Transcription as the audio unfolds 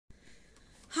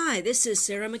Hi, this is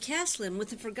Sarah McCaslin with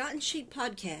the Forgotten Sheep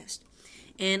podcast,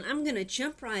 and I'm going to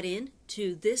jump right in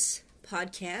to this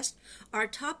podcast. Our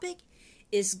topic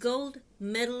is gold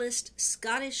medalist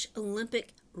Scottish Olympic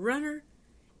runner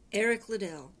Eric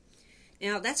Liddell.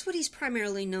 Now, that's what he's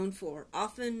primarily known for,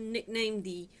 often nicknamed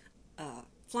the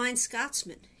Flying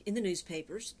Scotsman in the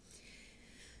newspapers.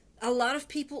 A lot of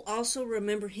people also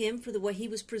remember him for the way he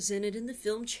was presented in the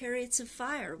film Chariots of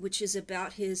Fire, which is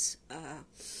about his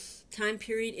time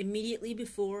period immediately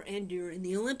before and during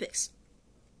the Olympics.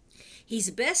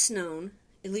 He's best known,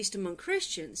 at least among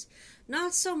Christians,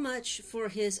 not so much for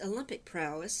his Olympic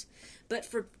prowess, but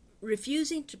for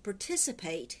refusing to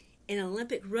participate in an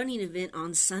Olympic running event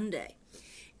on Sunday.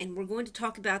 And we're going to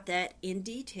talk about that in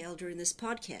detail during this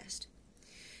podcast.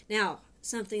 Now,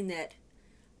 something that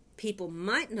people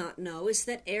might not know is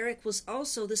that Eric was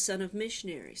also the son of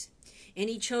missionaries, and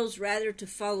he chose rather to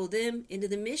follow them into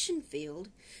the mission field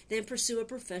than pursue a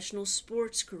professional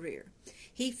sports career.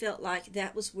 He felt like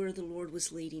that was where the Lord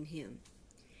was leading him.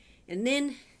 And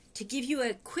then, to give you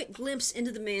a quick glimpse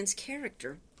into the man's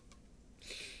character,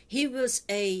 he was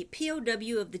a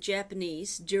POW of the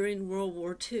Japanese during World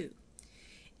War II.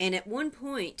 And at one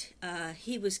point,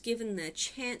 he was given the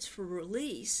chance for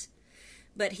release,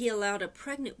 but he allowed a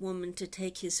pregnant woman to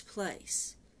take his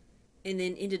place and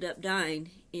then ended up dying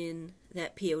in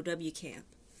that POW camp.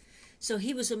 So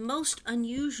he was a most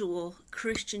unusual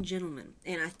Christian gentleman,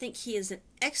 and I think he is an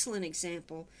excellent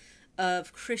example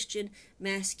of Christian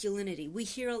masculinity. We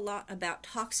hear a lot about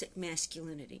toxic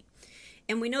masculinity,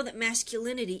 and we know that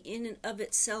masculinity in and of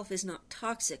itself is not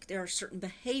toxic. There are certain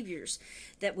behaviors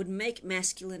that would make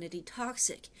masculinity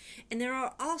toxic, and there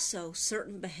are also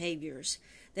certain behaviors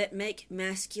that make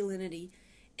masculinity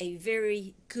a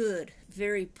very good,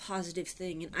 very positive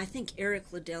thing. And I think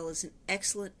Eric Liddell is an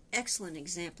excellent, excellent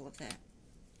example of that.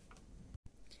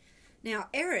 Now,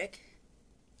 Eric,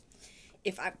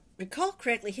 if I recall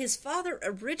correctly, his father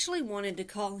originally wanted to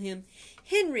call him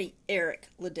Henry Eric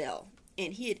Liddell.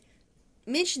 And he had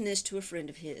mentioned this to a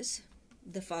friend of his.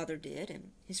 The father did.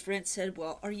 And his friend said,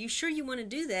 "Well, are you sure you want to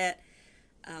do that,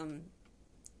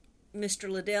 Mr.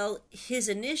 Liddell? His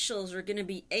initials are going to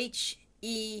be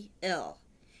H-E-L.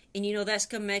 And you know that's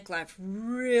going to make life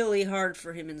really hard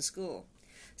for him in school."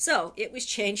 So it was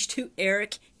changed to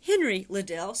Eric Henry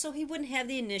Liddell so he wouldn't have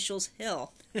the initials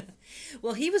Hell.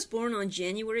 Well, he was born on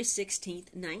January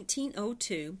 16th,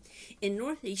 1902 in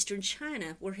northeastern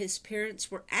China, where his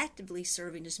parents were actively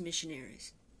serving as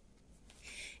missionaries.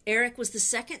 Eric was the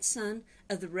second son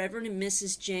of the Reverend and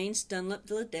Mrs. James Dunlop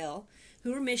Liddell,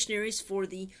 who were missionaries for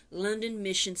the London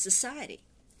Mission Society.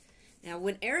 Now,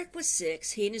 when Eric was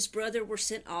 6, he and his brother were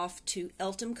sent off to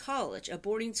Eltham College, a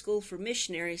boarding school for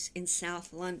missionaries in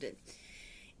South London.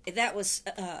 That was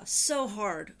so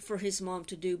hard for his mom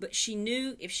to do, but she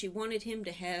knew if she wanted him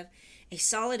to have a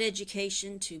solid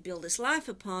education to build his life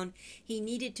upon, he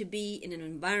needed to be in an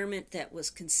environment that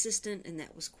was consistent and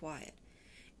that was quiet.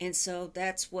 And so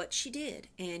that's what she did,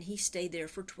 and he stayed there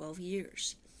for 12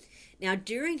 years. Now,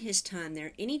 during his time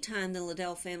there, any time the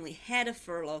Liddell family had a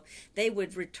furlough, they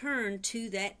would return to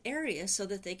that area so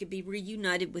that they could be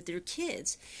reunited with their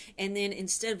kids. And then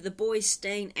instead of the boys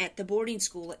staying at the boarding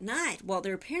school at night while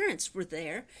their parents were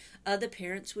there, the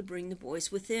parents would bring the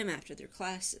boys with them after their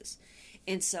classes.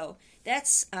 And so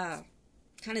that's kind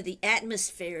of the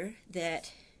atmosphere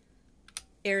that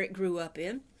Eric grew up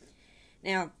in.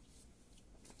 Now,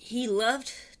 he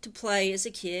loved to play as a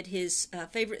kid. His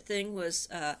favorite thing was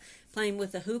playing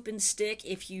with a hoop and stick.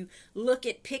 If you look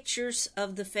at pictures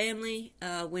of the family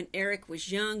when Eric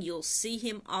was young, you'll see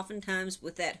him oftentimes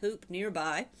with that hoop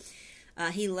nearby.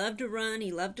 He loved to run.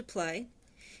 He loved to play.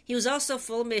 He was also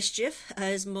full of mischief,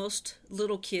 as most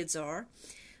little kids are.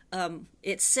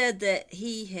 It's said that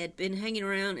he had been hanging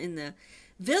around in the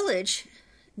village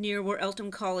near where Eltham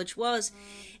College was,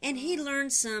 and he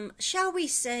learned some, shall we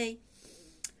say,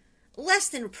 less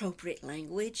than appropriate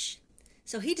language.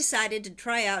 So he decided to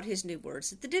try out his new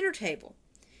words at the dinner table.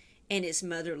 And his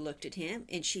mother looked at him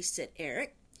and she said,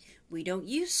 "Eric, we don't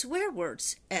use swear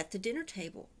words at the dinner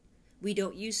table. We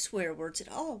don't use swear words at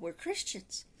all. We're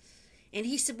Christians." And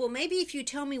he said, "Well, maybe if you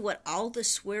tell me what all the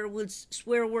swear words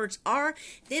are,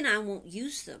 then I won't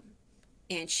use them."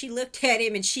 And she looked at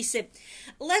him and she said,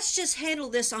 "Let's just handle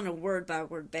this on a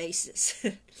word-by-word basis."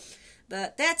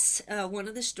 But that's one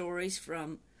of the stories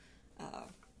from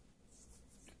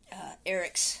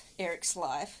Eric's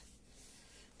life.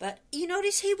 But you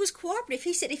notice he was cooperative.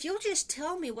 He said, "If you'll just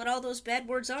tell me what all those bad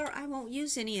words are, I won't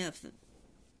use any of them."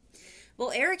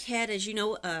 Well, Eric had, as you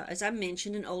know, as I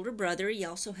mentioned, an older brother. He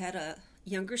also had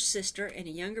younger sister and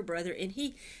a younger brother, and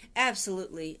he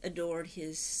absolutely adored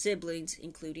his siblings,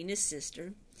 including his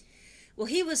sister. Well,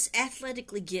 he was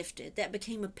athletically gifted. That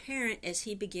became apparent as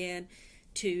he began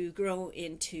to grow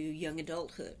into young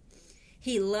adulthood.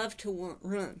 He loved to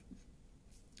run.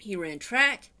 He ran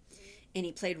track, and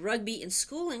he played rugby in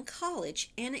school and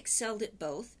college and excelled at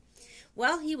both.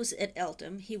 While he was at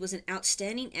Eltham, he was an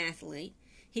outstanding athlete.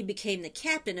 He became the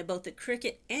captain of both the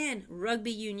cricket and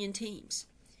rugby union teams.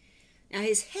 Now,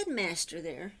 his headmaster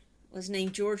there was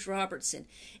named George Robertson,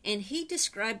 and he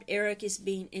described Eric as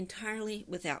being entirely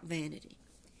without vanity.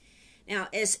 Now,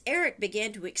 as Eric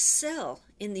began to excel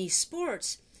in these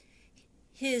sports,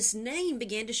 his name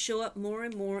began to show up more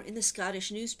and more in the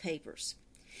Scottish newspapers.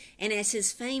 And as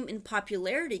his fame and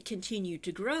popularity continued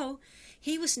to grow,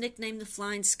 he was nicknamed the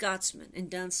Flying Scotsman, and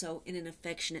done so in an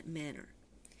affectionate manner.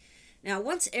 Now,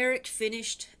 once Eric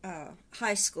finished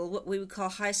high school, what we would call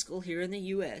high school here in the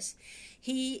U.S.,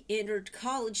 he entered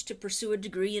college to pursue a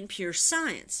degree in pure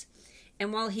science.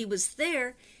 And while he was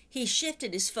there, he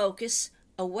shifted his focus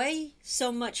away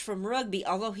so much from rugby,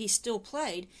 although he still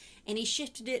played, and he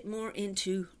shifted it more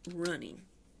into running.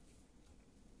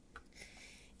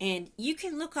 And you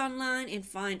can look online and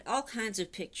find all kinds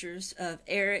of pictures of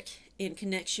Eric in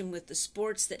connection with the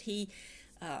sports that he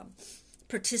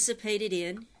participated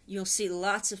in. You'll see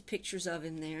lots of pictures of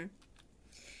him there.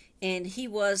 And he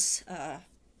was,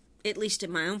 at least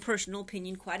in my own personal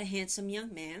opinion, quite a handsome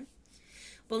young man.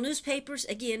 Well, newspapers,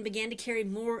 again, began to carry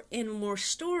more and more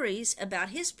stories about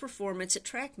his performance at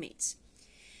track meets.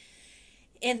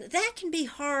 And that can be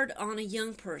hard on a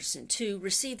young person to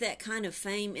receive that kind of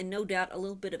fame and no doubt a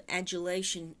little bit of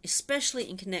adulation, especially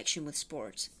in connection with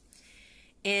sports.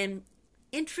 And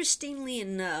interestingly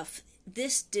enough,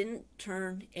 this didn't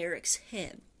turn Eric's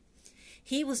head.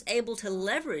 He was able to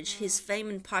leverage his fame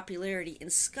and popularity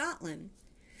in Scotland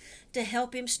to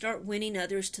help him start winning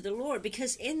others to the Lord.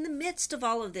 Because in the midst of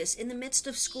all of this, in the midst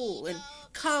of school and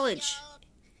college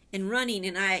and running,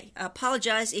 and I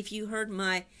apologize if you heard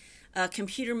my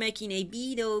computer making a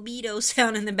beedo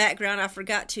sound in the background. I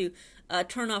forgot to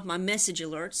turn off my message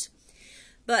alerts.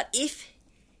 But if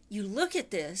you look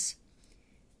at this,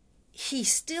 he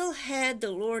still had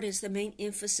the Lord as the main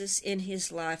emphasis in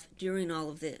his life during all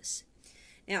of this.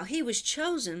 Now, he was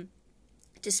chosen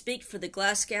to speak for the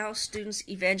Glasgow Students'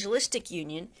 Evangelistic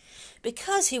Union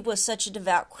because he was such a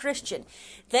devout Christian.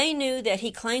 They knew that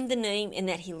he claimed the name and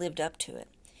that he lived up to it.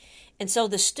 And so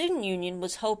the student union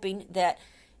was hoping that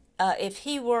if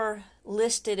he were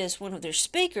listed as one of their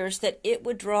speakers, that it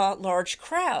would draw large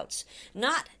crowds,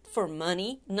 not for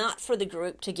money, not for the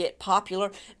group to get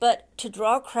popular, but to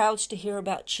draw crowds to hear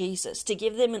about Jesus, to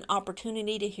give them an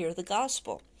opportunity to hear the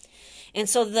gospel. And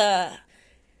so the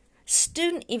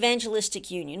Student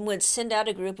Evangelistic Union would send out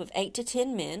a group of 8 to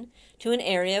 10 men to an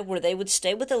area where they would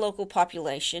stay with the local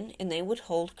population and they would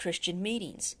hold Christian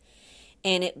meetings.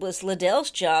 And it was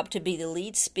Liddell's job to be the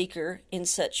lead speaker in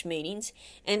such meetings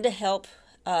and to help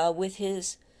with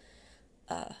his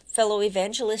fellow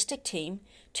evangelistic team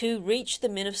to reach the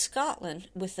men of Scotland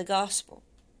with the gospel.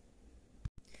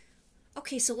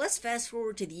 Okay, so let's fast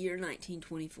forward to the year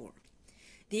 1924.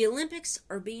 The Olympics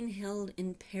are being held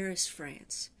in Paris,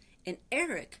 France, and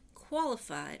Eric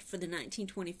qualified for the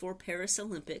 1924 Paris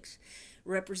Olympics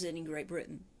representing Great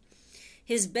Britain.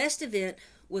 His best event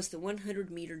was the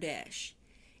 100-meter dash,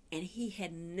 and he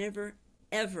had never,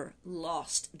 ever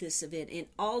lost this event. In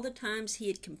all the times he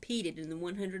had competed in the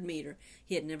 100-meter,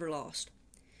 he had never lost.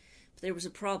 But there was a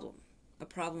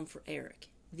problem for Eric.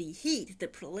 The heat, the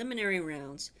preliminary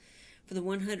rounds for the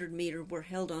 100-meter were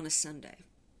held on a Sunday.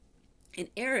 And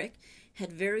Eric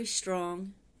had very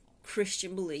strong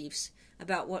Christian beliefs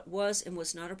about what was and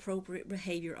was not appropriate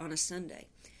behavior on a Sunday.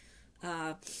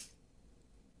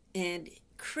 And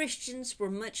Christians were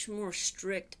much more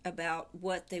strict about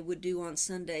what they would do on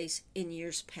Sundays in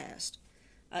years past.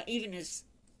 Even as,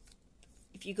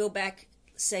 if you go back,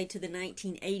 say, to the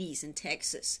 1980s in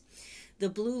Texas, the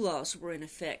blue laws were in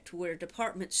effect where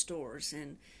department stores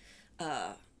and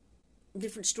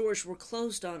different stores were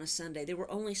closed on a Sunday. There were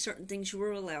only certain things you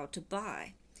were allowed to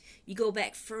buy. You go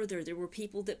back further, there were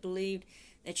people that believed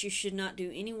that you should not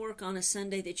do any work on a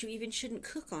Sunday, that you even shouldn't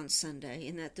cook on Sunday,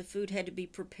 and that the food had to be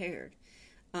prepared.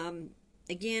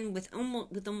 Again, with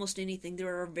almost anything,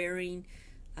 there are varying,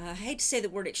 I hate to say the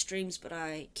word extremes, but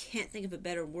I can't think of a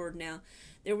better word now.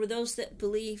 There were those that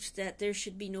believed that there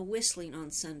should be no whistling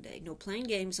on Sunday, no playing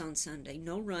games on Sunday,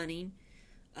 no running.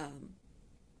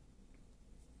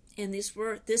 And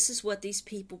this is what these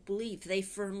people believed. They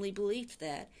firmly believed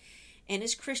that. And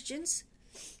as Christians,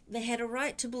 They had a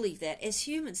right to believe that. As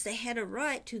humans, they had a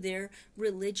right to their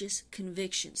religious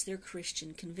convictions, their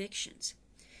Christian convictions.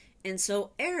 And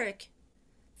so Eric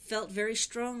felt very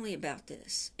strongly about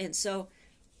this. And so,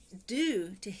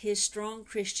 due to his strong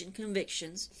Christian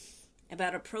convictions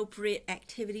about appropriate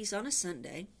activities on a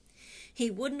Sunday, he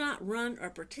would not run or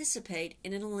participate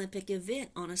in an Olympic event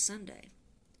on a Sunday.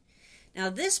 Now,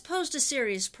 this posed a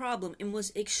serious problem and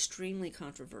was extremely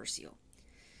controversial.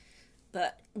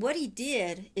 But what he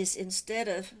did is, instead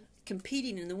of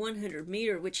competing in the 100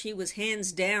 meter, which he was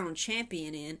hands down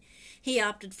champion in, he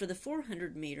opted for the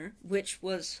 400 meter, which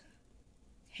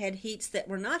had heats that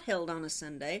were not held on a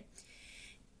Sunday,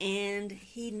 and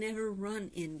he'd never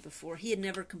run in before. He had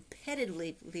never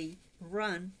competitively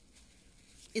run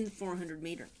in the 400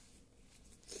 meter.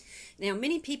 Now,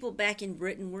 many people back in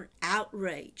Britain were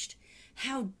outraged.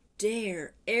 How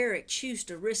dare Eric choose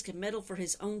to risk a medal for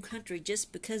his own country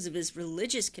just because of his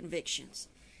religious convictions?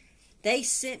 They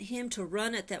sent him to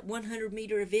run at that 100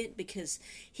 meter event because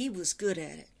he was good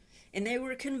at it. And they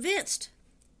were convinced,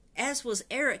 as was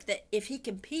Eric, that if he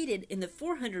competed in the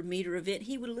 400 meter event,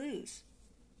 he would lose.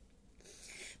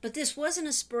 But this wasn't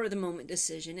a spur-of-the-moment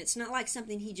decision. It's not like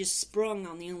something he just sprung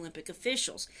on the Olympic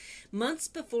officials. Months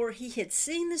before, he had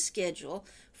seen the schedule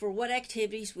for what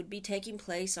activities would be taking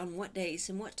place on what days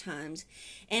and what times,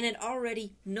 and had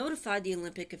already notified the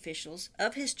Olympic officials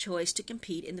of his choice to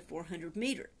compete in the 400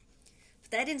 meter. But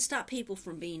that didn't stop people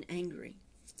from being angry.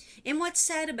 And what's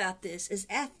sad about this is,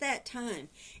 at that time,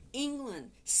 England,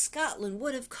 Scotland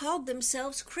would have called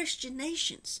themselves Christian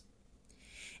nations.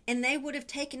 And they would have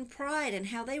taken pride in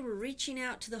how they were reaching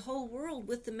out to the whole world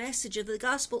with the message of the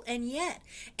gospel. And yet,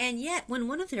 when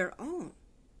one of their own,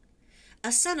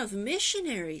 a son of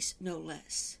missionaries no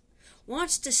less,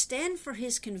 wants to stand for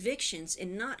his convictions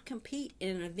and not compete in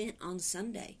an event on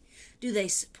Sunday, do they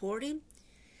support him?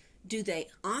 Do they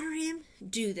honor him?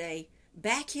 Do they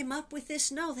back him up with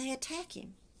this? No, they attack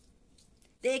him.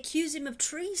 They accuse him of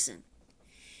treason.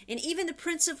 And even the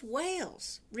Prince of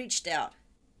Wales reached out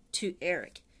to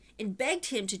Eric and begged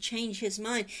him to change his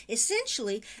mind,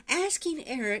 essentially asking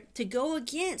Eric to go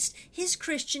against his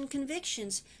Christian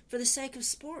convictions for the sake of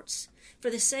sports, for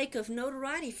the sake of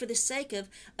notoriety, for the sake of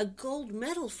a gold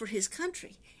medal for his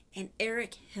country. And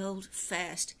Eric held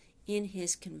fast in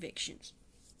his convictions.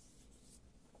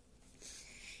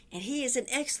 And he is an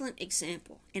excellent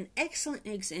example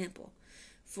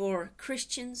for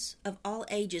Christians of all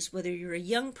ages, whether you're a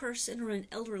young person or an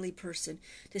elderly person,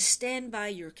 to stand by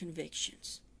your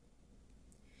convictions.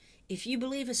 If you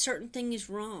believe a certain thing is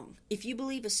wrong, if you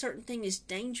believe a certain thing is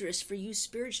dangerous for you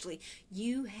spiritually,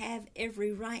 you have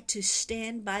every right to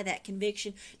stand by that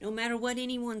conviction, no matter what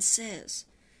anyone says.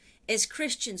 As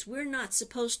Christians, we're not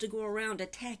supposed to go around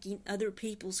attacking other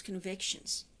people's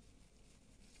convictions.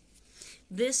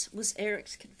 This was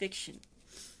Eric's conviction.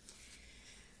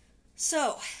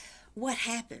 So, what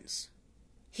happens?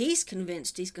 He's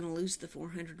convinced he's going to lose the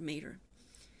 400 meter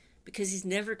because he's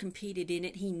never competed in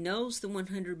it. He knows the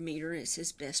 100 meter is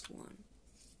his best one.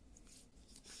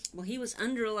 Well, he was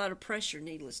under a lot of pressure,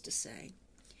 needless to say.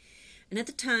 And at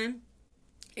the time,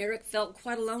 Eric felt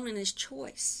quite alone in his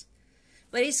choice.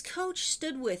 But his coach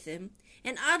stood with him,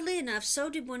 and oddly enough, so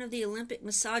did one of the Olympic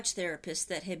massage therapists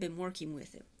that had been working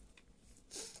with him.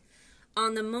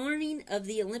 On the morning of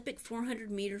the Olympic 400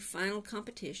 meter final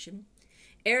competition,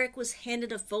 Eric was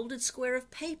handed a folded square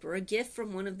of paper, a gift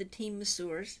from one of the team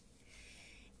masseurs,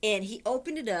 and he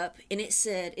opened it up, and it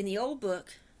said, in the old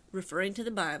book, referring to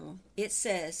the Bible, it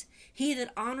says, "He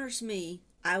that honors me,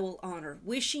 I will honor,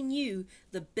 wishing you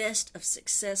the best of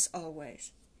success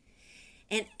always."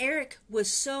 And Eric was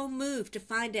so moved to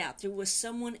find out there was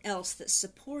someone else that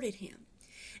supported him.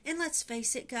 And let's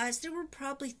face it, guys, there were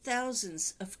probably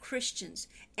thousands of Christians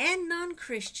and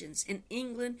non-Christians in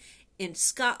England, in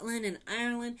Scotland, and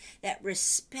Ireland that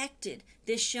respected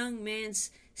this young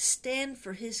man's stand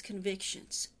for his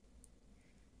convictions.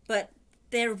 But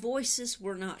their voices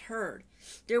were not heard.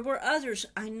 There were others,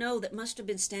 I know, that must have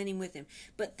been standing with him.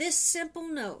 But this simple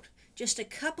note, just a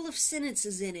couple of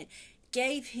sentences in it,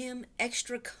 gave him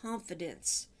extra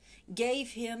confidence,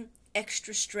 gave him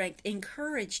extra strength,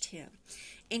 encouraged him.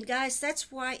 And guys,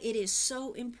 that's why it is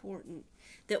so important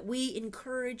that we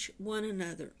encourage one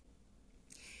another.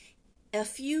 A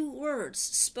few words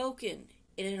spoken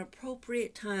in an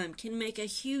appropriate time can make a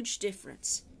huge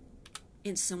difference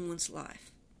in someone's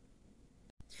life.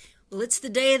 Well, it's the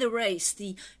day of the race.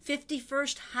 The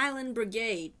 51st Highland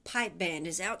Brigade pipe band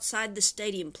is outside the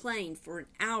stadium playing for an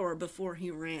hour before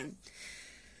he ran.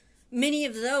 Many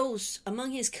of those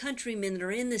among his countrymen that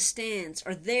are in the stands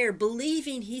are there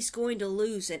believing he's going to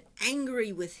lose and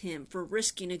angry with him for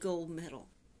risking a gold medal.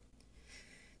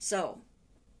 So,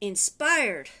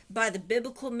 inspired by the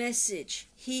biblical message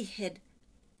he had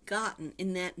gotten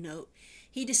in that note,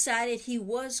 he decided he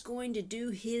was going to do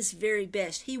his very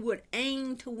best. He would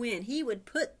aim to win. He would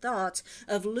put thoughts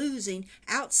of losing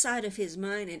outside of his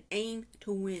mind and aim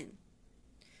to win.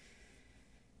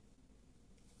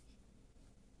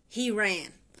 He ran.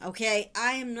 Okay,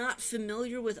 I am not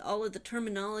familiar with all of the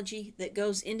terminology that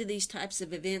goes into these types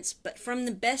of events, but from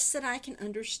the best that I can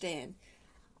understand,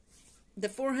 the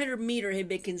 400 meter had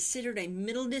been considered a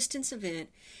middle distance event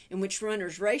in which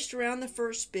runners raced around the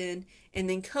first spin and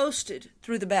then coasted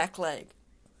through the back leg.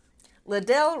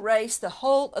 Liddell raced the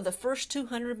whole of the first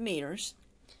 200 meters,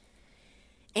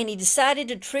 and he decided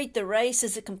to treat the race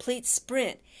as a complete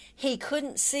sprint. He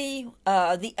couldn't see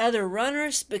the other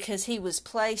runners because he was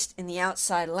placed in the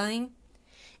outside lane,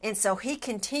 and so he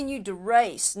continued to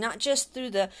race, not just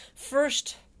through the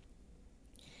first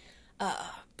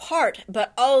part,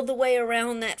 but all the way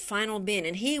around that final bend.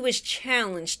 And he was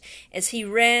challenged as he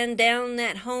ran down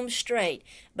that home straight,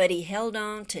 but he held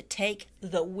on to take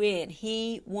the win.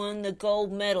 He won the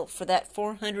gold medal for that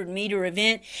 400-meter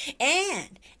event,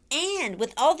 and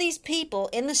with all these people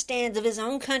in the stands of his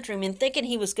own countrymen thinking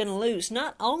he was going to lose,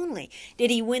 not only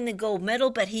did he win the gold medal,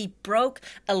 but he broke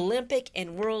Olympic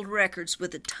and world records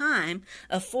with a time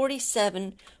of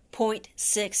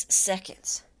 47.6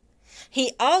 seconds.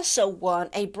 He also won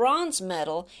a bronze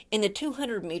medal in the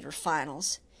 200-meter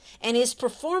finals, and his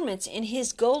performance in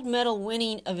his gold medal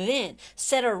winning event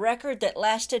set a record that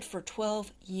lasted for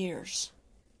 12 years.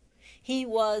 He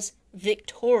was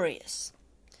victorious.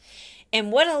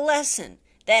 And what a lesson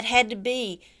that had to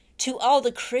be to all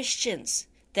the Christians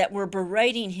that were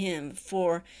berating him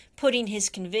for putting his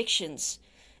convictions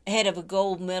ahead of a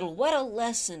gold medal. What a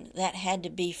lesson that had to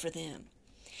be for them.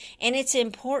 And it's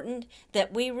important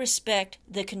that we respect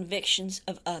the convictions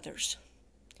of others.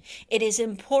 It is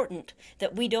important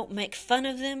that we don't make fun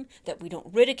of them, that we don't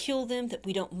ridicule them, that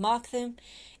we don't mock them.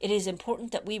 It is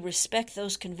important that we respect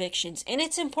those convictions. And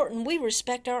it's important we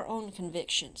respect our own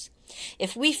convictions.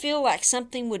 If we feel like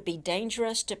something would be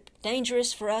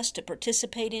dangerous for us to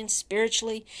participate in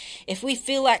spiritually, if we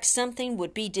feel like something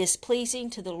would be displeasing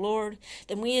to the Lord,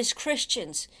 then we as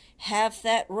Christians have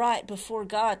that right before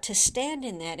God to stand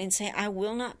in that and say, I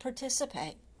will not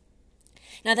participate.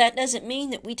 Now, that doesn't mean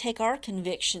that we take our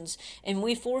convictions and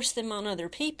we force them on other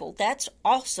people. That's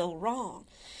also wrong.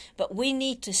 But we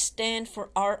need to stand for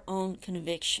our own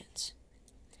convictions.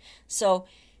 So,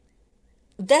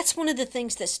 that's one of the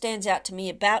things that stands out to me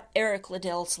about Eric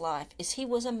Liddell's life, is he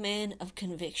was a man of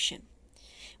conviction.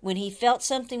 When he felt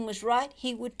something was right,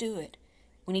 he would do it.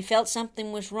 When he felt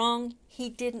something was wrong, he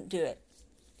didn't do it.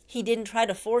 He didn't try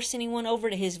to force anyone over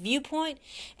to his viewpoint,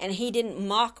 and he didn't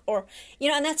mock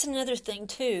and that's another thing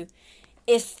too.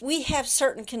 If we have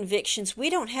certain convictions, we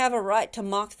don't have a right to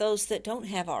mock those that don't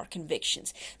have our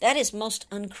convictions. That is most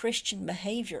unchristian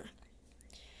behavior.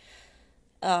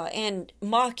 And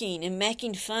mocking and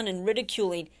making fun and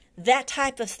ridiculing, that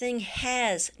type of thing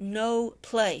has no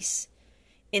place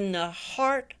in the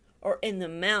heart or in the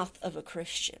mouth of a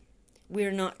Christian.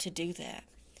 We're not to do that.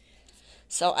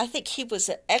 So I think he was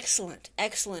an excellent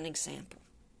example.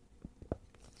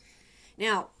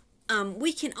 Now,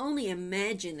 we can only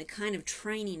imagine the kind of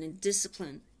training and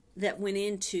discipline that went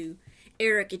into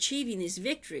Eric achieving these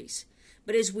victories.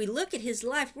 But as we look at his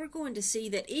life, we're going to see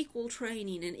that equal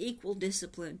training and equal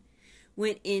discipline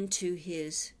went into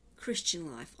his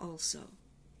Christian life also.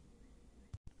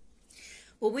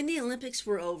 Well, when the Olympics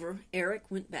were over, Eric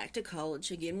went back to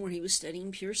college again, where he was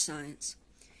studying pure science.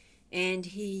 And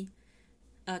he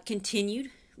continued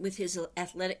with his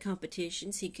athletic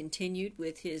competitions. He continued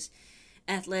with his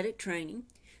athletic training.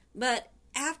 But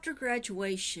after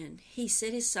graduation, he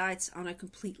set his sights on a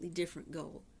completely different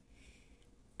goal.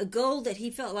 A goal that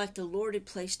he felt like the Lord had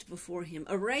placed before him.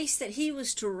 A race that he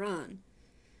was to run,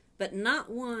 but not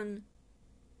one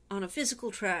on a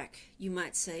physical track, you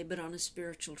might say, but on a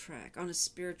spiritual track, on a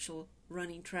spiritual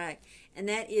running track. And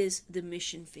that is the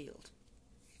mission field.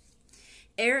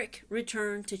 Eric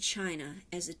returned to China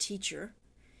as a teacher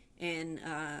and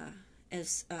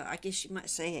I guess you might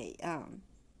say a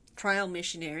trial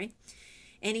missionary.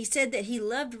 And he said that he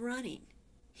loved running.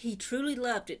 He truly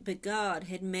loved it, but God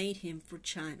had made him for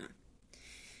China.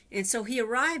 And so he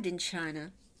arrived in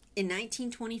China in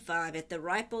 1925 at the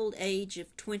ripe old age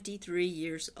of 23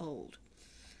 years old.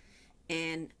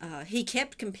 And he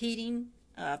kept competing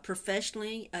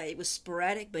professionally. It was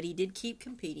sporadic, but he did keep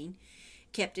competing,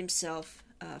 kept himself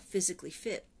physically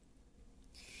fit.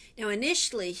 Now,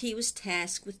 initially, he was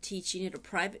tasked with teaching at a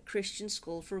private Christian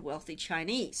school for wealthy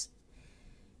Chinese.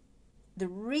 The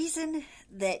reason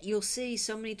that you'll see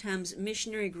so many times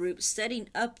missionary groups setting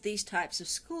up these types of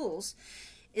schools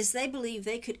is they believe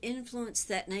they could influence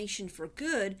that nation for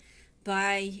good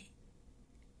by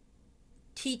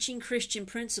teaching Christian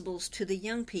principles to the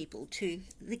young people, to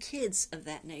the kids of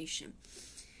that nation.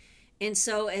 And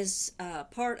so as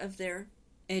part of their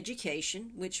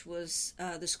education, which was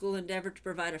the school endeavored to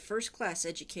provide a first-class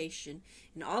education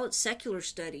in all its secular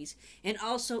studies and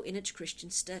also in its Christian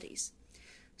studies.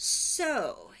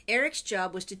 So, Eric's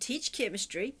job was to teach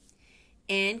chemistry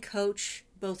and coach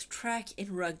both track and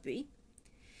rugby.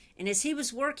 And as he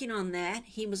was working on that,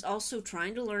 he was also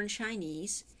trying to learn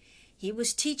Chinese. He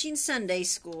was teaching Sunday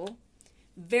school,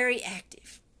 very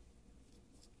active.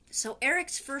 So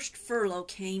Eric's first furlough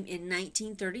came in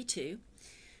 1932,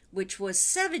 which was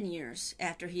 7 years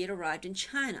after he had arrived in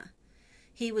China.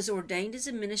 He was ordained as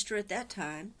a minister at that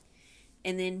time,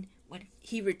 and then when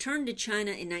he returned to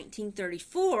China in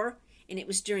 1934, and it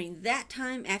was during that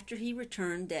time after he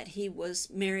returned that he was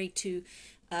married to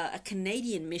a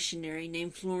Canadian missionary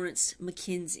named Florence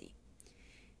McKenzie.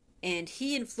 And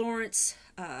he and Florence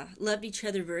loved each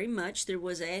other very much. There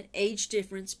was an age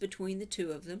difference between the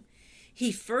two of them.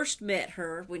 He first met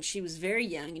her when she was very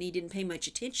young, and he didn't pay much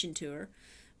attention to her.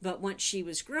 But once she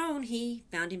was grown, he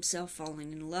found himself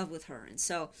falling in love with her. And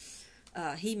so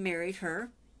he married her.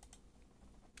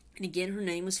 And again, her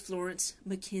name was Florence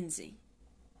McKenzie.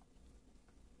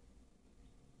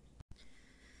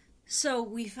 So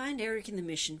we find Eric in the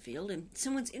mission field, and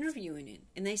someone's interviewing him.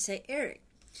 And they say, "Eric,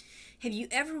 have you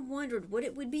ever wondered what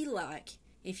it would be like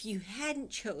if you hadn't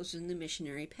chosen the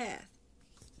missionary path?"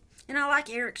 And I like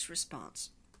Eric's response.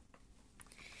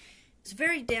 It's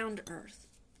very down to earth.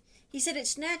 He said,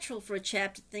 "It's natural for a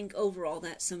chap to think over all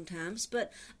that sometimes,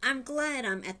 but I'm glad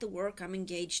I'm at the work I'm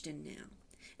engaged in now.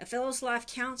 A fellow's life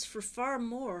counts for far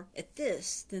more at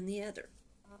this than the other."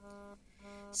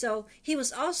 So he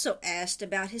was also asked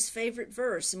about his favorite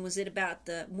verse, and was it about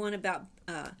the one about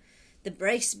the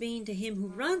race being to him who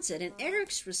runs it? And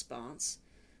Eric's response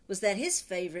was that his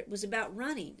favorite was about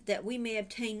running, that we may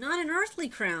obtain not an earthly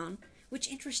crown, which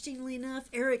interestingly enough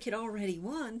Eric had already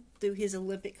won through his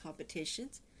Olympic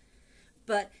competitions,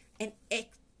 but an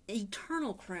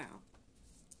eternal crown.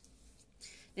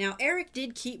 Now, Eric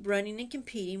did keep running and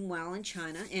competing while in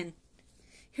China, and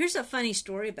here's a funny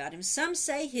story about him. Some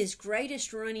say his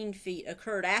greatest running feat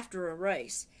occurred after a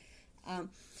race.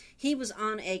 He was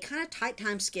on a kind of tight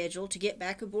time schedule to get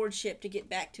back aboard ship to get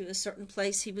back to a certain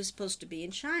place he was supposed to be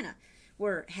in China,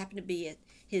 where it happened to be at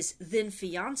his then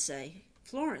fiancée,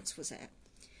 Florence, was at.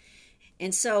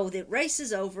 And so the race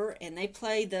is over, and they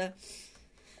play the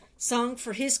song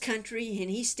for his country,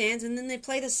 and he stands, and then they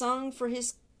play the song for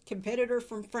his competitor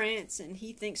from France, and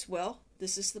he thinks, well,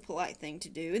 this is the polite thing to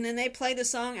do. And then they play the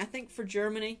song, I think, for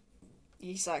Germany.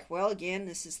 He's like, well, again,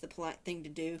 this is the polite thing to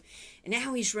do. And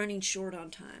now he's running short on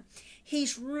time.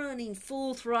 He's running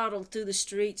full throttle through the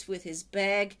streets with his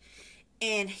bag,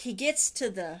 and he gets to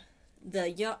the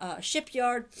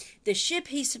shipyard. The ship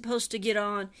he's supposed to get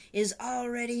on is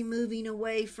already moving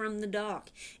away from the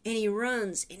dock. And he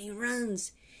runs, and he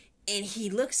runs, and he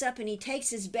looks up, and he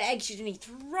takes his bag, and he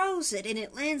throws it, and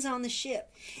it lands on the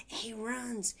ship. He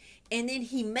runs, and then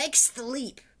he makes the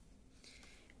leap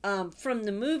from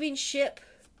the moving ship,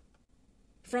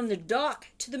 from the dock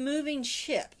to the moving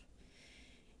ship.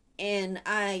 And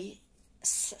I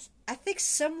think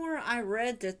somewhere I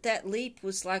read that leap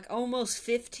was like almost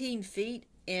 15 feet.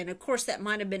 And of course that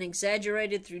might have been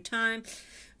exaggerated through time.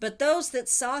 But those that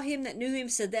saw him, that knew him,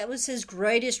 said that was his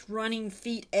greatest running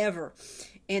feat ever.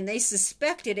 And they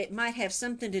suspected it might have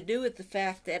something to do with the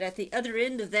fact that at the other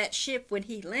end of that ship, when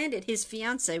he landed, his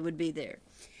fiancée would be there.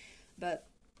 But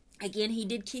again, he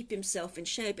did keep himself in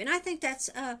shape. And I think that's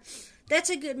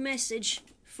a good message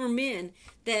for men,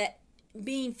 that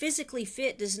being physically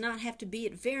fit does not have to be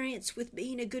at variance with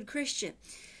being a good Christian.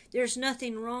 There's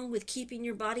nothing wrong with keeping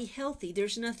your body healthy.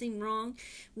 There's nothing wrong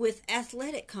with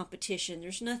athletic competition.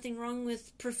 There's nothing wrong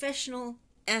with professional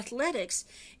athletics,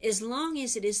 as long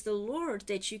as it is the Lord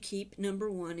that you keep number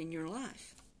one in your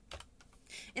life.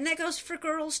 And that goes for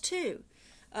girls too.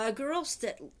 Girls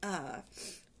that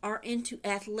are into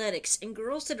athletics, and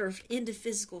girls that are into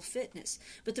physical fitness.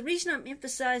 But the reason I'm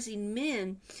emphasizing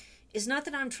men is not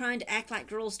that I'm trying to act like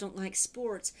girls don't like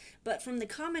sports, but from the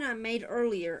comment I made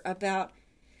earlier about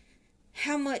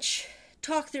how much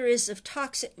talk there is of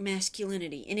toxic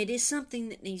masculinity, and it is something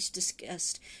that needs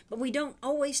discussed. But we don't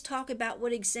always talk about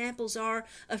what examples are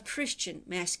of Christian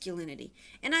masculinity.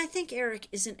 And I think Eric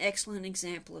is an excellent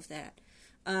example of that.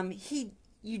 He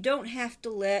you don't have to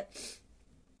let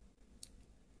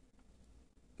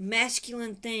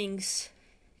masculine things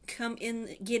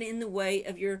get in the way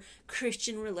of your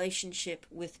Christian relationship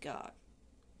with God.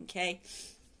 Okay?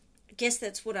 I guess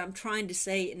that's what I'm trying to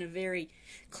say in a very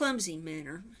clumsy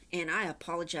manner, and I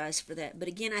apologize for that. But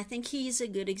again, I think he's a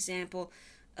good example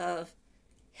of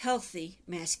healthy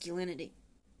masculinity.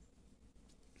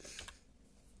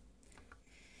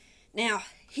 Now,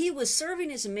 he was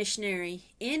serving as a missionary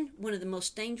in one of the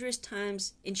most dangerous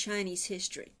times in Chinese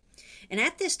history. And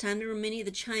at this time, there were many of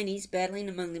the Chinese battling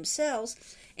among themselves,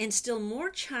 and still more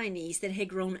Chinese that had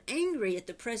grown angry at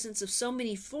the presence of so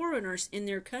many foreigners in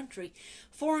their country,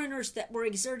 foreigners that were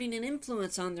exerting an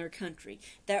influence on their country,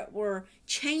 that were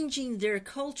changing their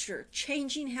culture,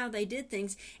 changing how they did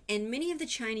things, and many of the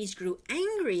Chinese grew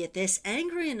angry at this,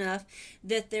 angry enough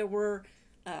that there were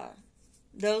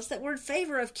those that were in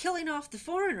favor of killing off the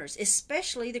foreigners,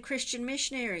 especially the Christian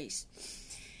missionaries.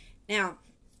 Now,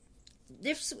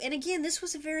 this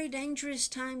was a very dangerous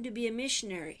time to be a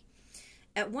missionary.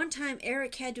 At one time,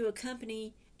 Eric had to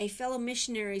accompany a fellow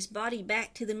missionary's body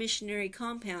back to the missionary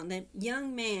compound. That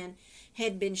young man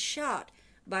had been shot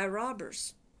by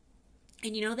robbers.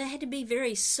 And that had to be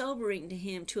very sobering to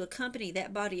him to accompany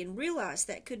that body and realize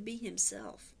that could be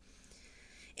himself.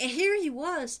 And here he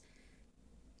was,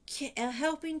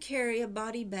 helping carry a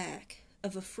body back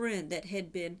of a friend that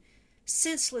had been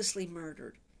senselessly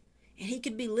murdered. And he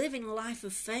could be living a life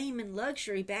of fame and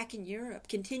luxury back in Europe,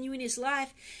 continuing his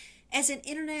life as an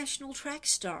international track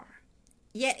star.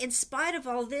 Yet, in spite of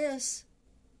all this,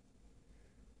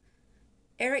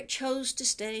 Eric chose to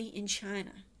stay in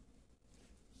China.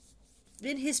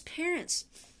 Then his parents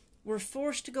were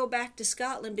forced to go back to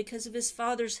Scotland because of his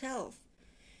father's health.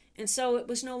 And so it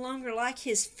was no longer like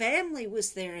his family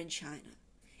was there in China.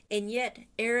 And yet,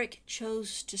 Eric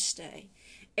chose to stay.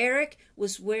 Eric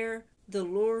was where the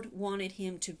Lord wanted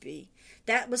him to be.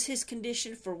 That was his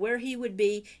condition for where he would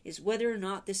be, is whether or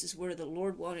not this is where the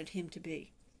Lord wanted him to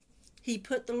be. He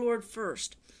put the Lord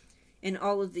first in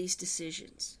all of these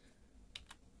decisions.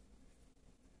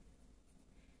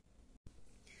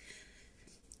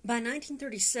 By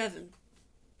 1937,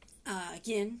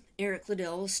 again, Eric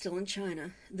Liddell was still in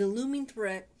China. The looming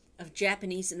threat of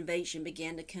Japanese invasion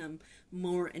began to become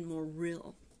more and more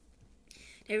real.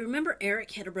 Now, remember,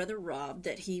 Eric had a brother, Rob,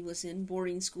 that he was in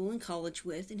boarding school and college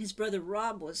with, and his brother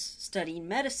Rob was studying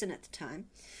medicine at the time.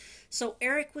 So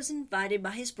Eric was invited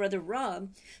by his brother Rob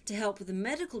to help with the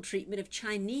medical treatment of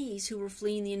Chinese who were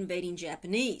fleeing the invading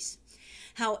Japanese.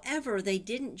 However, they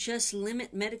didn't just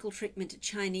limit medical treatment to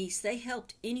Chinese. They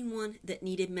helped anyone that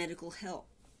needed medical help.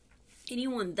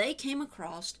 Anyone they came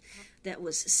across that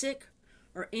was sick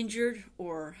or injured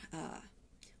or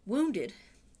wounded,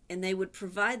 and they would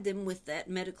provide them with that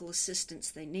medical assistance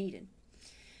they needed.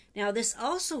 Now, this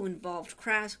also involved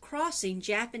crossing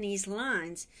Japanese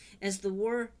lines as the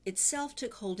war itself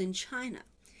took hold in China.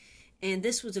 And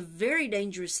this was a very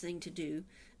dangerous thing to do,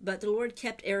 but the Lord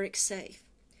kept Eric safe.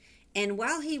 And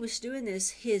while he was doing this,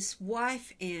 his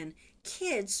wife and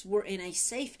kids were in a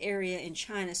safe area in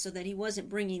China so that he wasn't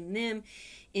bringing them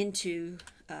into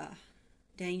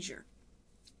danger.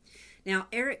 Now,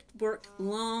 Eric worked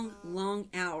long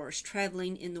hours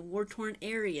traveling in the war-torn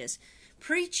areas,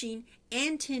 preaching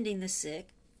and tending the sick.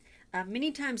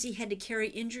 Many times he had to carry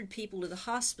injured people to the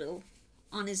hospital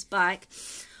on his bike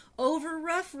over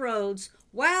rough roads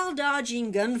while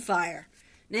dodging gunfire.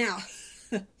 Now,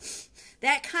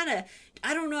 that kind of,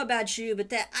 I don't know about you, but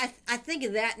that I think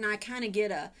of that and I kind of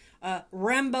get a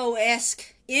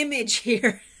Rambo-esque image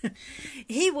here.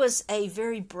 He was a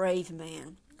very brave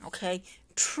man, okay?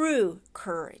 True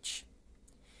courage.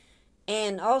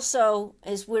 And also,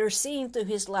 as we're seeing through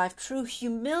his life, true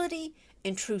humility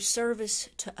and true service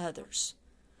to others.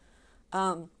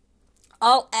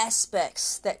 All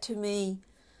aspects that to me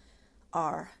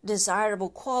are desirable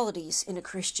qualities in a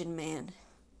Christian man.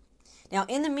 Now,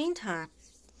 in the meantime,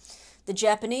 the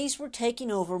Japanese were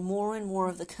taking over more and more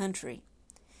of the country.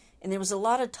 And there was a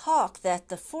lot of talk that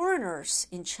the foreigners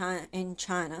in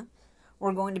China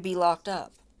were going to be locked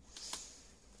up.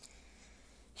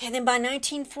 And then by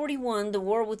 1941, the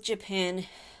war with Japan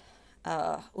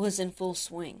was in full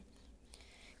swing.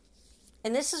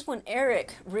 And this is when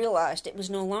Eric realized it was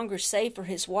no longer safe for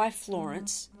his wife,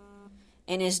 Florence,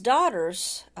 and his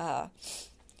daughters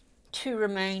to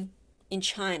remain in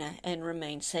China and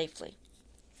remain safely.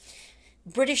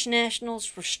 British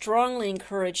nationals were strongly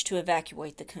encouraged to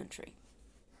evacuate the country.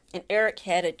 And Eric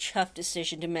had a tough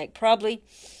decision to make, probably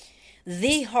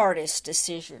the hardest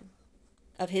decision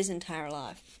of his entire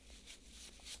life.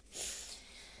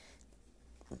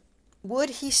 Would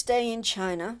he stay in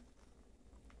China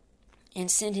and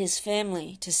send his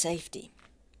family to safety?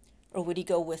 Or would he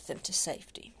go with them to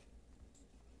safety?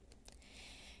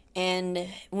 And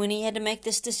when he had to make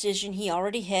this decision, he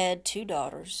already had 2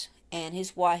 daughters, and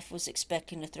his wife was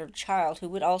expecting a 3rd child who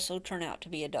would also turn out to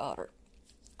be a daughter.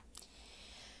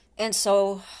 And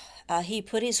so he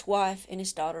put his wife and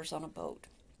his daughters on a boat,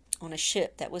 on a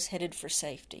ship that was headed for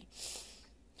safety.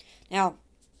 Now,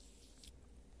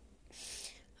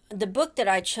 the book that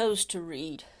I chose to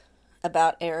read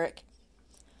about Eric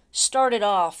started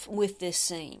off with this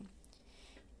scene.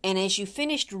 And as you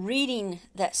finished reading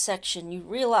that section, you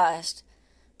realized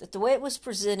that the way it was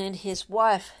presented, his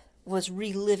wife was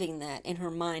reliving that in her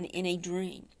mind in a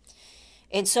dream.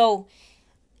 And so,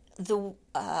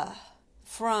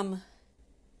 from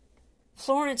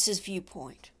Florence's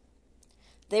viewpoint,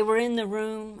 they were in the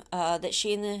room that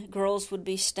she and the girls would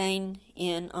be staying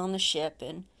in on the ship,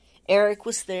 and Eric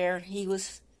was there. He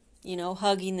was,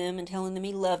 hugging them and telling them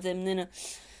he loved them. And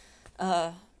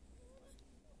then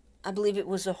I believe it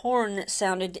was a horn that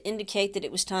sounded to indicate that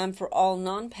it was time for all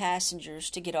non-passengers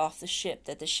to get off the ship,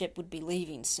 that the ship would be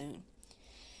leaving soon.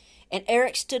 And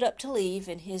Eric stood up to leave,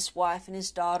 and his wife and his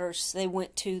daughters, they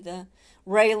went to the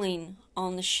railing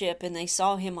on the ship, and they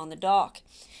saw him on the dock.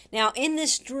 Now, in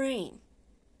this dream,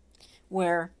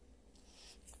 where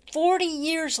 40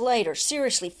 years later,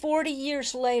 seriously, 40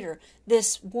 years later,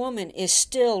 this woman is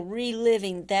still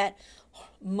reliving that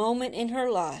moment in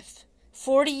her life.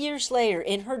 40 years later,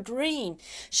 in her dream,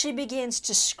 she begins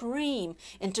to scream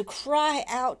and to cry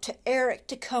out to Eric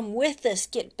to come with us,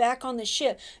 get back on the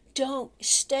ship. Don't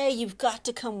stay, you've got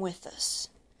to come with us.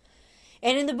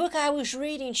 And in the book I was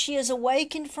reading, she is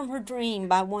awakened from her dream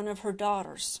by one of her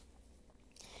daughters.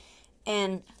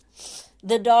 And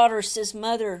the daughter says,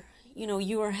 "Mother,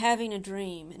 you are having a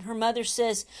dream." And her mother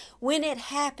says, "When it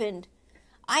happened,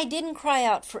 I didn't cry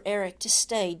out for Eric to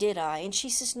stay, did I?" And she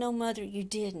says, "No, Mother, you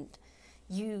didn't.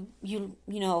 You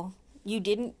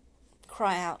didn't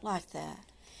cry out like that."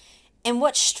 And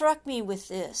what struck me with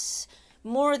this,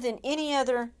 more than any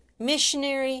other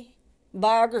missionary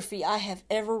biography I have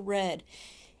ever read,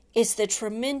 is the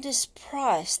tremendous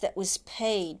price that was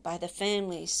paid by the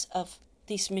families of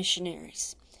these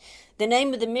missionaries. The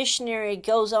name of the missionary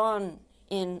goes on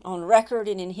record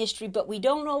and in history, but we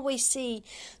don't always see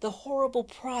the horrible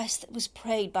price that was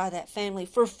paid by that family.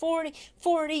 For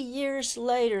 40 years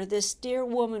later, this dear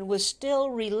woman was still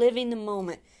reliving the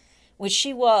moment when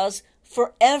she was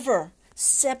forever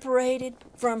separated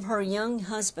from her young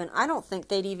husband. I don't think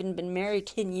they'd even been married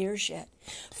 10 years yet.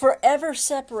 Forever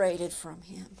separated from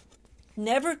him.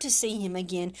 Never to see him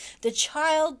again. The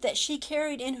child that she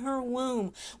carried in her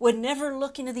womb would never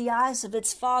look into the eyes of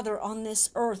its father on this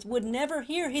earth, would never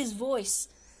hear his voice,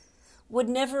 would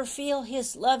never feel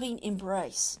his loving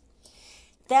embrace.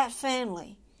 That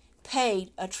family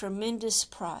paid a tremendous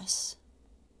price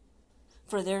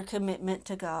for their commitment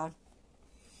to God.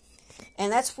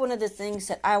 And that's one of the things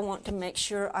that I want to make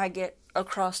sure I get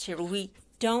across here. We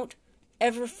don't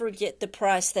ever forget the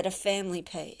price that a family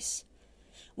pays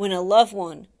when a loved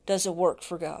one does a work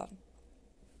for God.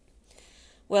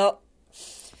 Well,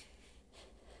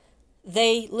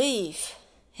 they leave,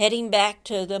 heading back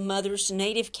to the mother's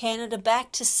native Canada,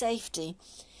 back to safety.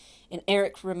 And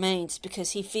Eric remains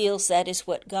because he feels that is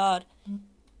what God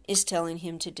is telling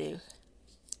him to do.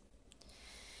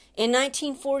 In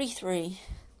 1943,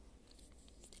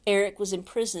 Eric was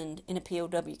imprisoned in a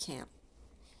POW camp.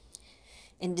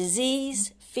 And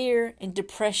disease, fear, and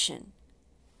depression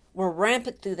were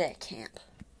rampant through that camp.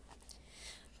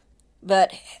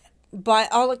 But by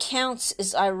all accounts,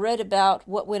 as I read about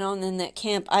what went on in that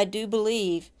camp, I do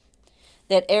believe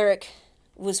that Eric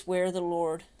was where the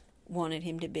Lord wanted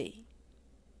him to be.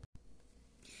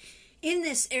 In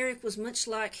this, Eric was much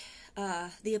like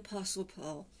the Apostle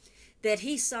Paul, that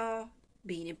he saw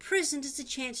being imprisoned as a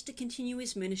chance to continue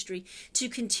his ministry, to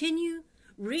continue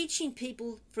reaching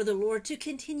people for the Lord, to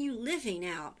continue living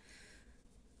out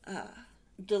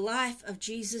the life of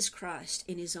Jesus Christ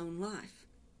in his own life.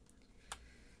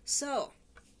 So,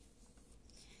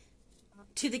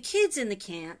 to the kids in the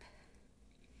camp,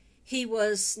 he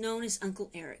was known as Uncle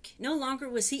Eric. No longer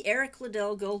was he Eric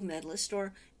Liddell Gold Medalist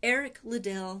or Eric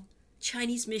Liddell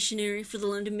Chinese missionary for the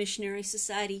London Missionary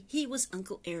Society. He was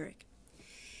Uncle Eric.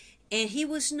 And he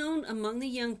was known among the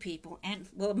young people, and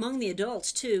among the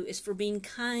adults too, as for being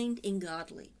kind and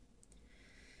godly.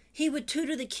 He would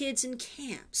tutor the kids in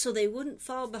camp so they wouldn't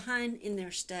fall behind in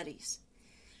their studies.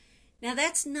 Now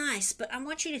that's nice, but I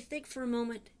want you to think for a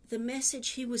moment the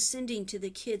message he was sending to the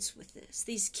kids with this.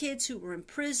 These kids who were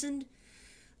imprisoned,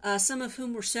 some of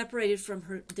whom were separated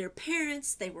from their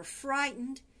parents, they were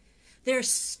frightened. Their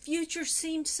future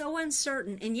seemed so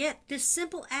uncertain, and yet this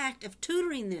simple act of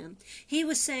tutoring them, he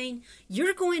was saying,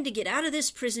 you're going to get out of this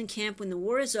prison camp when the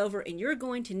war is over, and you're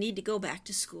going to need to go back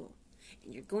to school.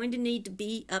 And you're going to need to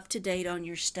be up to date on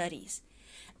your studies.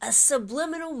 A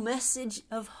subliminal message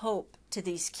of hope to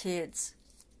these kids.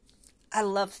 I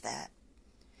love that.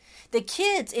 The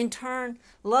kids, in turn,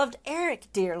 loved Eric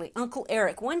dearly, Uncle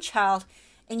Eric. One child,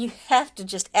 and you have to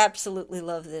just absolutely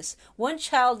love this, one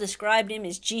child described him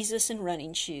as Jesus in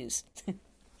running shoes.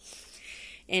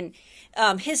 And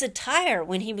his attire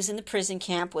when he was in the prison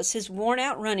camp was his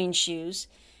worn-out running shoes,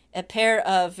 a pair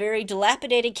of very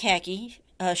dilapidated khaki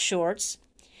shorts,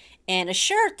 and a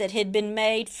shirt that had been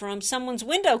made from someone's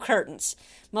window curtains,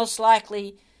 most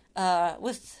likely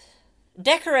with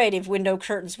decorative window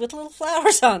curtains with little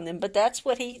flowers on them. But that's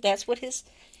what his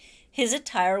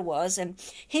attire was, and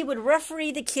he would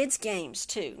referee the kids' games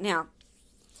too. Now,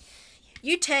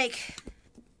 you take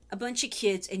a bunch of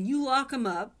kids and you lock them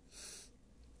up,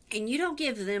 and you don't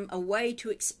give them a way to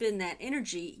expend that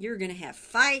energy, you're going to have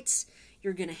fights,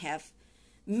 you're going to have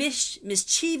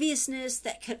mischievousness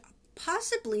that could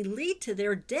possibly lead to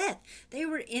their death. They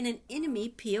were in an enemy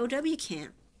POW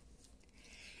camp.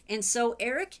 And so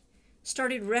Eric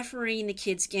started refereeing the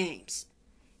kids' games.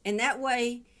 And that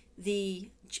way, the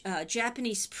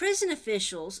Japanese prison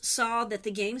officials saw that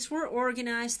the games were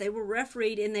organized, they were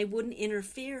refereed, and they wouldn't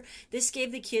interfere. This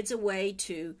gave the kids a way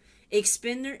to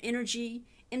expend their energy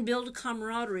and build a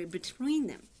camaraderie between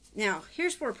them. Now,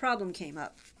 here's where a problem came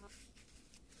up.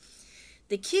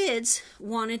 The kids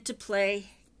wanted to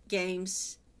play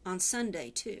games on Sunday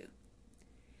too.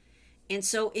 And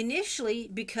so initially,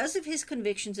 because of his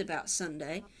convictions about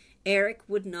Sunday, Eric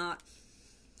would not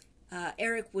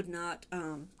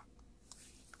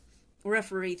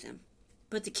referee them.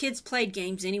 But the kids played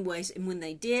games anyways, and when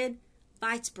they did,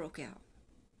 fights broke out.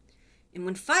 And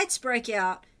when fights break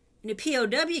out in a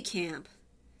POW camp,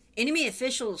 enemy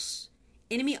officials,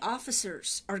 enemy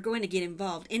officers are going to get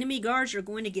involved. Enemy guards are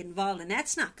going to get involved, and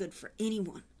that's not good for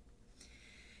anyone.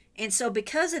 And so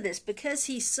because of this, because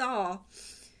he saw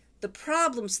the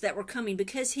problems that were coming,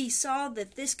 because he saw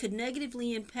that this could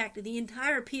negatively impact the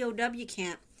entire POW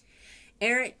camp,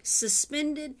 Eric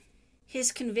suspended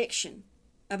his conviction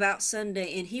about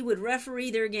Sunday, and he would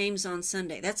referee their games on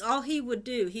Sunday. That's all he would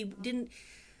do. He didn't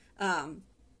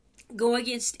go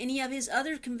against any of his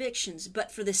other convictions,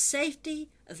 but for the safety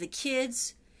of the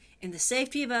kids and the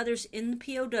safety of others in the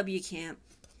POW camp,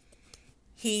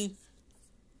 he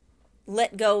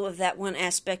let go of that one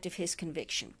aspect of his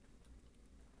conviction.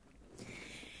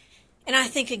 And I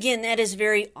think, again, that is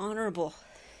very honorable,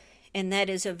 and that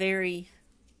is a very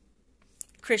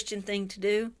Christian thing to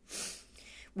do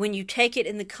when you take it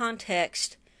in the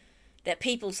context that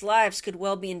people's lives could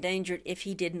well be endangered if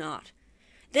he did not.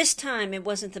 This time, it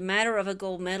wasn't the matter of a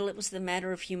gold medal, it was the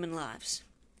matter of human lives.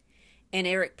 And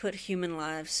Eric put human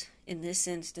lives in this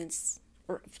instance.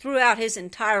 Throughout his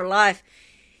entire life,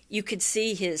 you could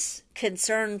see his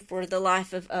concern for the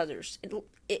life of others.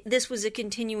 This was a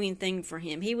continuing thing for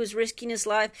him. He was risking his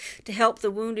life to help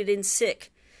the wounded and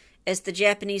sick as the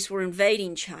Japanese were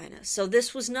invading China. So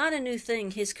this was not a new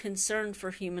thing, his concern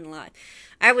for human life.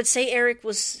 I would say Eric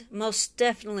was most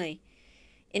definitely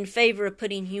in favor of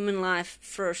putting human life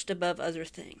first above other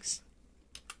things.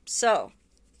 So,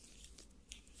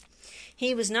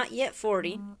 he was not yet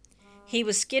 40. He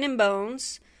was skin and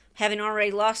bones, having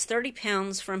already lost 30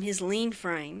 pounds from his lean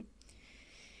frame.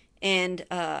 And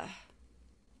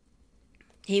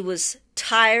he was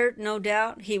tired, no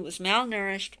doubt. He was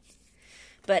malnourished.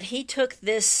 But he took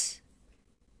this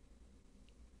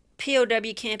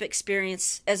POW camp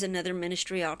experience as another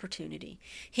ministry opportunity.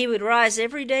 He would rise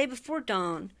every day before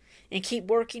dawn and keep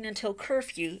working until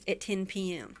curfew at 10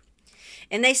 p.m.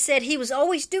 And they said he was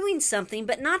always doing something,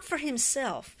 but not for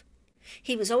himself.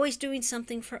 He was always doing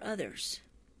something for others.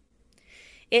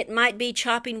 It might be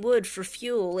chopping wood for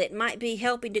fuel. It might be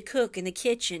helping to cook in the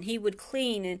kitchen. He would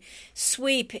clean and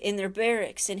sweep in their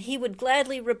barracks, and he would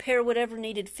gladly repair whatever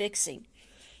needed fixing.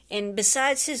 And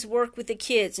besides his work with the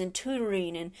kids and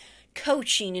tutoring and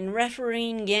coaching and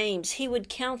refereeing games, he would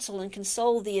counsel and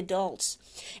console the adults.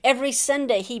 Every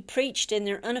Sunday he preached in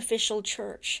their unofficial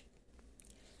church.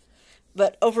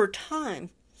 But over time,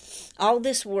 all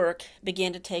this work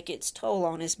began to take its toll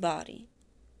on his body.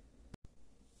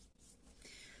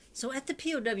 So at the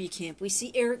POW camp, we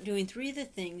see Eric doing 3 of the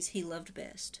things he loved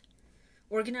best: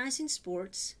 organizing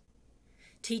sports,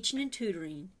 teaching and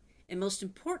tutoring, and most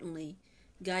importantly,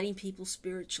 guiding people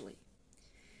spiritually.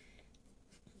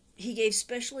 He gave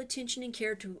special attention and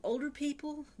care to older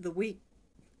people, the weak,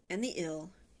 and the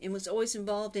ill, and was always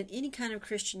involved in any kind of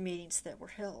Christian meetings that were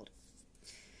held.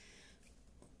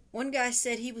 One guy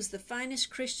said he was the finest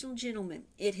Christian gentleman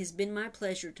it has been my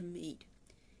pleasure to meet.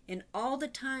 In all the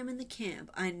time in the camp,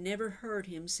 I never heard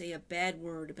him say a bad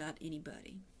word about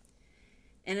anybody.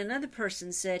 And another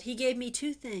person said he gave me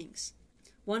 2 things.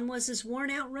 One was his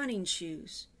worn-out running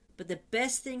shoes, but the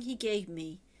best thing he gave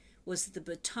me was the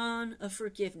baton of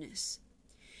forgiveness.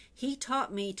 He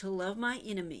taught me to love my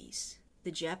enemies,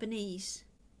 the Japanese,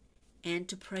 and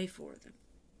to pray for them.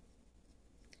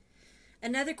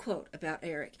 Another quote about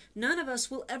Eric. None of us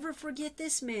will ever forget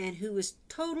this man who was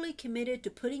totally committed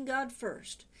to putting God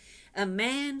first. A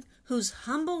man whose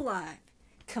humble life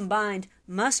combined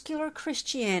muscular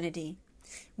Christianity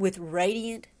with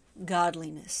radiant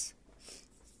godliness.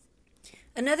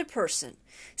 Another person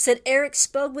said Eric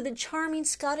spoke with a charming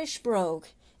Scottish brogue,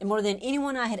 and more than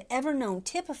anyone I had ever known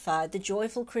typified the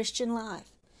joyful Christian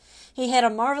life. He had a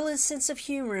marvelous sense of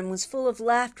humor and was full of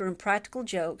laughter and practical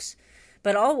jokes,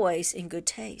 but always in good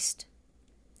taste.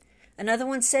 Another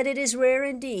one said it is rare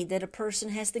indeed that a person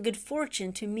has the good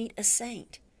fortune to meet a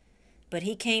saint, but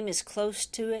he came as close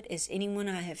to it as anyone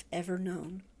I have ever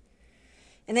known.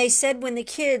 And they said when the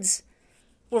kids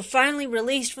were finally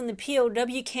released from the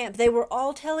POW camp, they were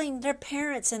all telling their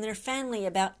parents and their family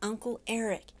about Uncle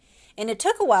Eric. And it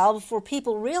took a while before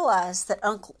people realized that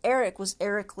Uncle Eric was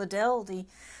Eric Liddell, the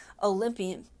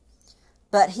Olympian.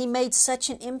 But he made such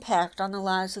an impact on the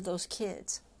lives of those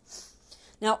kids.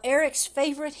 Now, Eric's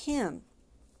favorite hymn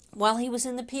while he was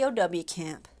in the POW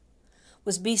camp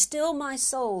was "Be still, my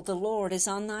soul, the Lord is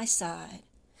on thy side.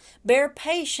 Bear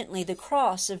patiently the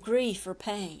cross of grief or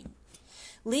pain.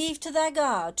 Leave to thy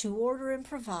God to order and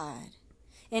provide.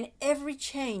 In every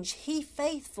change he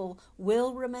faithful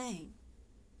will remain.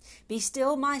 Be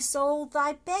still, my soul,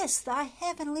 thy best, thy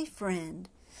heavenly friend,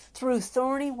 through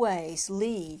thorny ways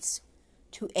leads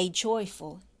to a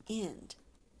joyful end."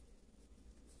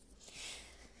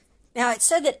 Now, it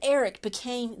said that Eric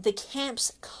became the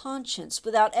camp's conscience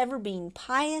without ever being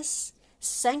pious,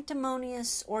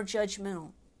 sanctimonious, or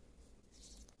judgmental.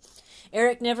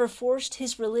 Eric never forced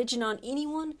his religion on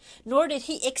anyone, nor did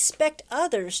he expect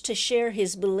others to share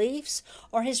his beliefs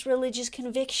or his religious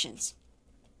convictions.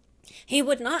 He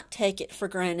would not take it for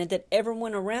granted that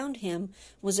everyone around him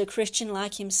was a Christian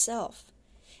like himself.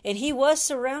 And he was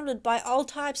surrounded by all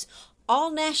types,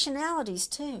 all nationalities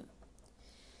too.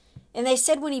 And they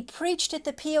said when he preached at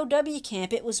the POW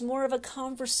camp, it was more of a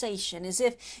conversation, as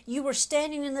if you were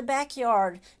standing in the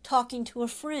backyard talking to a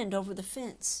friend over the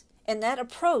fence. And that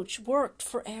approach worked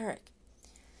for Eric.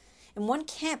 And one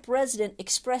camp resident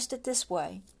expressed it this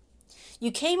way: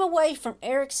 "You came away from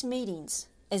Eric's meetings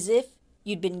as if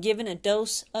you'd been given a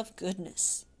dose of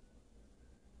goodness."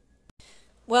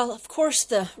 Well, of course,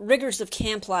 the rigors of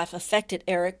camp life affected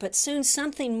Eric, but soon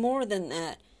something more than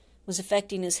that was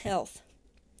affecting his health.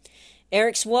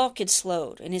 Eric's walk had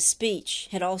slowed, and his speech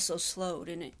had also slowed,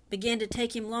 and it began to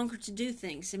take him longer to do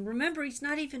things. And remember, he's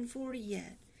not even 40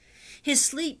 yet. His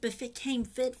sleep became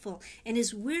fitful, and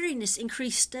his weariness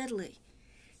increased steadily.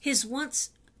 His once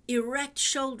erect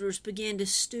shoulders began to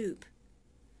stoop,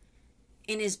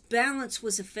 and his balance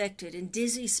was affected, and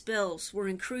dizzy spells were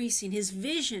increasing. His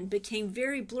vision became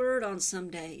very blurred on some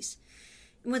days.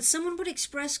 And when someone would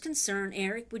express concern,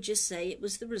 Eric would just say it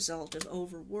was the result of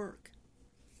overwork.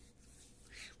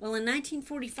 Well, in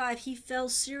 1945, he fell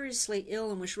seriously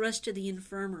ill and was rushed to the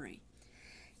infirmary.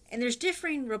 And there's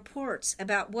differing reports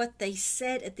about what they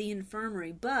said at the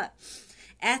infirmary, but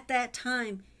at that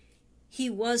time, he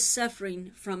was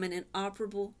suffering from an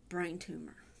inoperable brain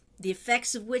tumor, the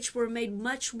effects of which were made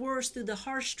much worse through the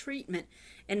harsh treatment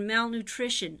and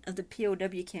malnutrition of the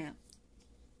POW camp.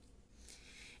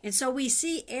 And so we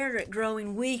see Eric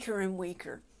growing weaker and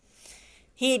weaker.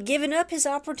 He had given up his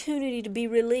opportunity to be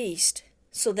released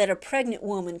so that a pregnant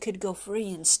woman could go free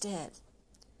instead.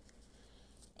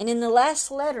 And in the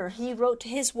last letter he wrote to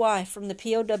his wife from the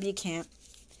POW camp,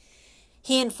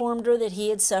 he informed her that he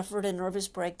had suffered a nervous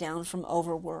breakdown from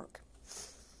overwork.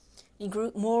 He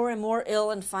grew more and more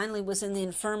ill and finally was in the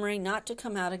infirmary not to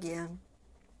come out again.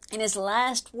 And his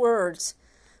last words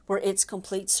were its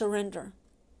complete surrender.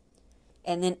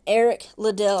 And then Eric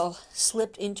Liddell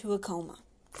slipped into a coma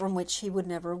from which he would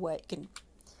never awaken.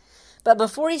 But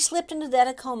before he slipped into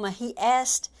that coma, he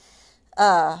asked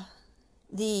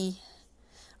the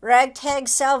Ragtag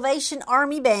Salvation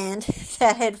Army band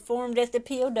that had formed at the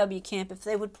POW camp if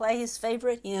they would play his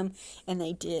favorite hymn, and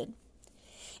they did.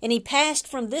 And he passed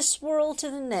from this world to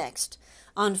the next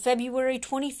on February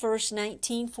 21st,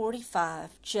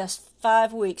 1945, just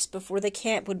 5 weeks before the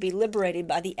camp would be liberated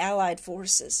by the Allied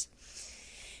forces.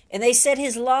 And they said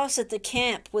his loss at the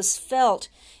camp was felt.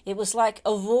 It was like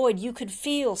a void. You could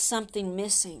feel something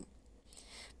missing.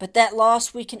 But that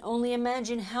loss, we can only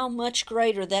imagine how much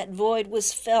greater that void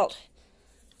was felt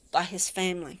by his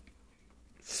family.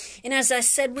 And as I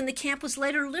said, when the camp was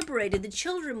later liberated, the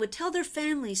children would tell their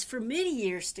families for many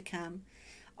years to come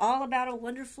all about a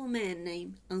wonderful man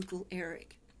named Uncle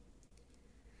Eric.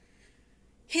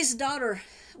 His daughter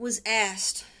was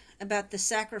asked about the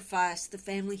sacrifice the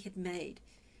family had made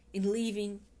in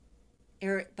leaving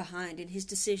Eric behind and his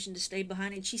decision to stay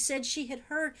behind. And she said she had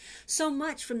heard so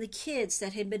much from the kids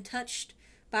that had been touched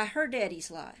by her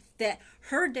daddy's life, that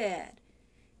her dad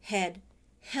had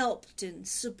helped and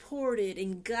supported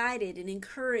and guided and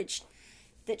encouraged,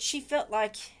 that she felt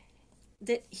like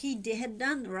that he had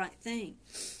done the right thing.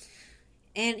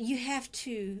 And you have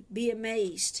to be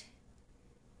amazed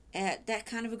at that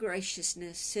kind of a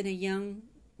graciousness in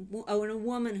a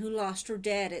woman who lost her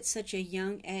dad at such a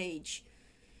young age.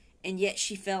 And yet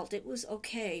she felt it was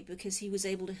okay because he was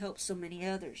able to help so many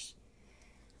others.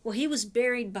 Well, he was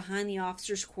buried behind the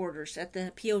officers' quarters at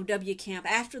the POW camp.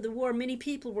 After the war, many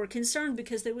people were concerned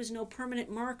because there was no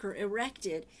permanent marker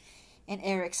erected in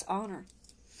Eric's honor.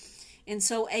 And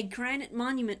so a granite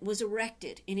monument was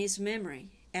erected in his memory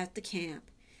at the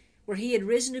camp, where he had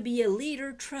risen to be a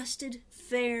leader, trusted,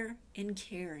 fair, and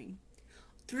caring.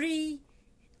 3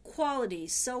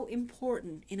 qualities so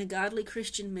important in a godly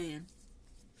Christian man.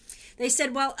 They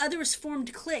said while others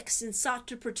formed cliques and sought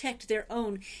to protect their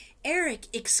own, Eric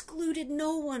excluded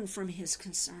no one from his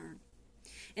concern.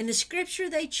 And the scripture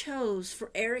they chose for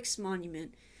Eric's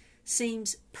monument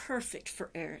seems perfect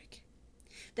for Eric.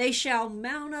 They shall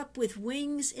mount up with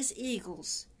wings as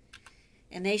eagles,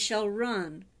 and they shall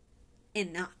run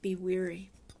and not be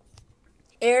weary.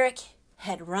 Eric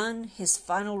had run his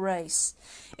final race,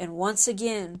 and once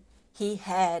again he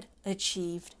had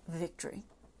achieved victory.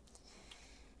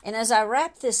 And as I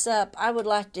wrap this up, I would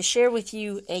like to share with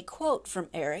you a quote from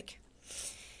Eric.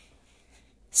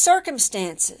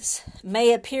 Circumstances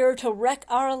may appear to wreck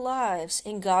our lives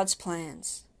in God's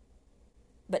plans,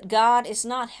 but God is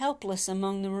not helpless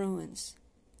among the ruins.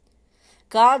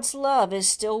 God's love is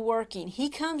still working. He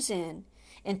comes in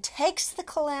and takes the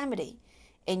calamity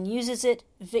and uses it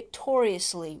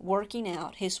victoriously, working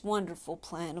out His wonderful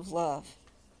plan of love.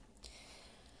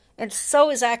 And so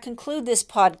as I conclude this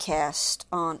podcast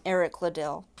on Eric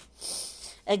Liddell,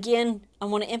 again, I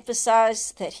want to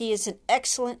emphasize that he is an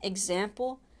excellent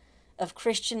example of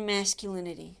Christian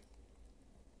masculinity.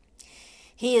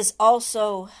 He is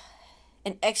also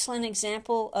an excellent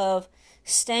example of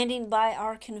standing by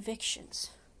our convictions.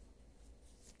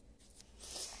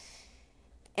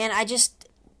 And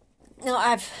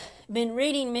I've been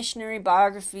reading missionary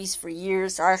biographies for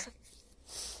years. I've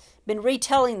been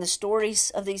retelling the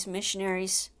stories of these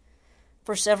missionaries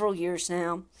for several years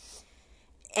now,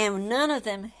 and none of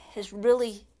them has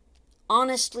really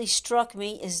honestly struck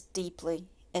me as deeply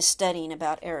as studying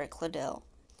about Eric Liddell.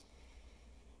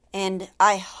 And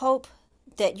I hope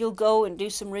that you'll go and do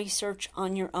some research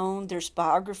on your own. There's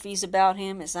biographies about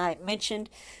him. As I mentioned,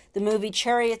 the movie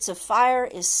Chariots of Fire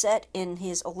is set in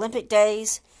his Olympic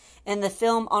days, and the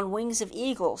film On Wings of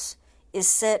Eagles is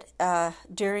set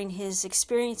during his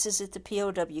experiences at the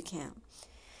POW camp.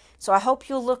 So I hope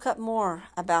you'll look up more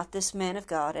about this man of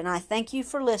God, and I thank you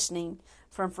for listening.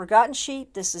 From Forgotten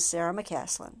Sheep, this is Sarah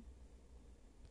McCaslin.